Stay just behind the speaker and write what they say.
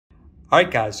Alright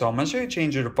guys, so I'm going to show you how to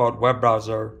change your default web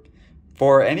browser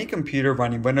for any computer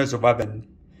running Windows 11.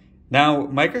 Now,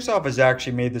 Microsoft has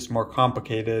actually made this more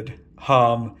complicated.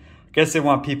 I guess they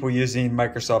want people using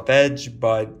Microsoft Edge,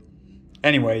 but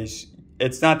anyways,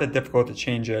 it's not that difficult to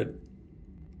change it.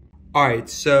 Alright,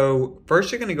 so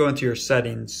first you're going to go into your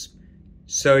settings.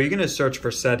 So you're going to search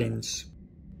for settings.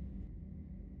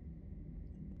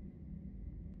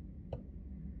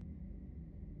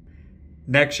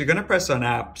 Next, you're going to press on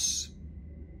apps.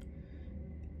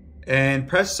 And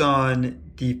press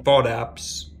on default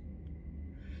apps.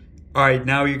 Alright,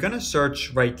 now you're going to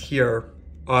search right here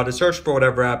to search for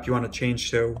whatever app you want to change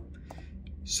to.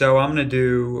 So I'm going to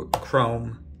do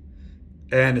Chrome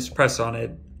and just press on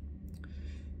it.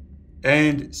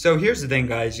 And so here's the thing,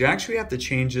 guys, you actually have to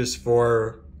change this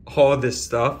for all of this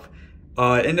stuff.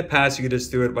 In the past, you could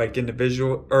just do it like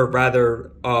individual, or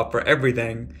rather for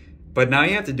everything, but now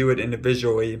you have to do it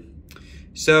individually.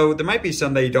 So there might be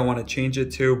some that you don't want to change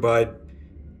it to, but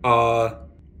yeah,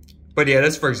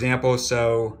 that's for example.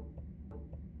 So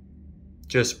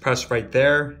just press right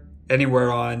there,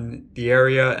 anywhere on the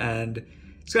area, and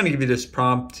it's going to give you this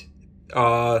prompt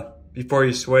before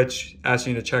you switch,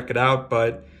 asking you to check it out.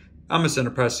 But I'm just going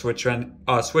to press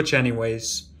switch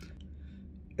anyways,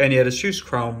 and yeah, just choose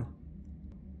Chrome.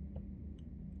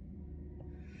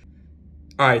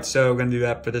 All right, so we're going to do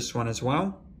that for this one as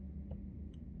well.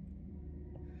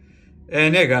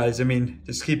 And yeah, guys, I mean,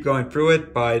 just keep going through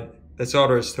it, but that's all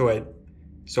there is to it.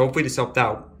 So hopefully this helped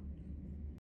out.